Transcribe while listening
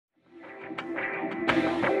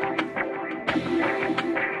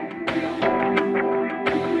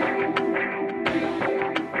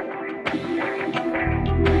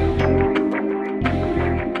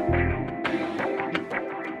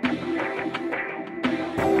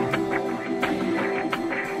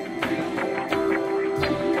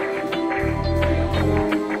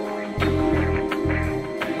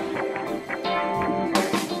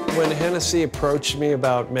Hennessy approached me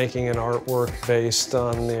about making an artwork based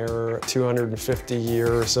on their 250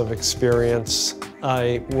 years of experience.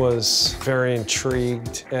 I was very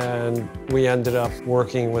intrigued, and we ended up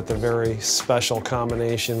working with a very special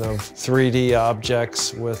combination of 3D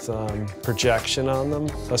objects with projection on them,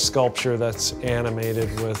 a sculpture that's animated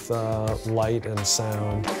with light and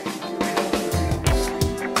sound.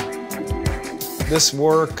 This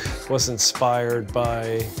work was inspired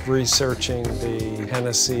by researching the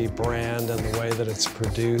Hennessy brand and the way that it's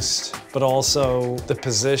produced, but also the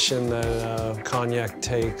position that cognac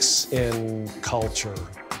takes in culture.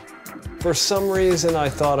 For some reason, I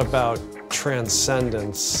thought about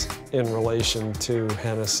transcendence in relation to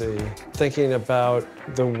Hennessy, thinking about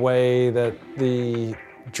the way that the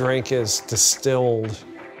drink is distilled.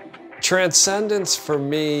 Transcendence for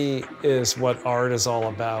me is what art is all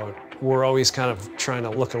about. We're always kind of trying to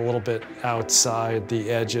look a little bit outside the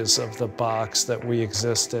edges of the box that we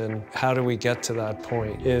exist in. How do we get to that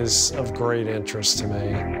point is of great interest to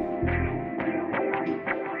me.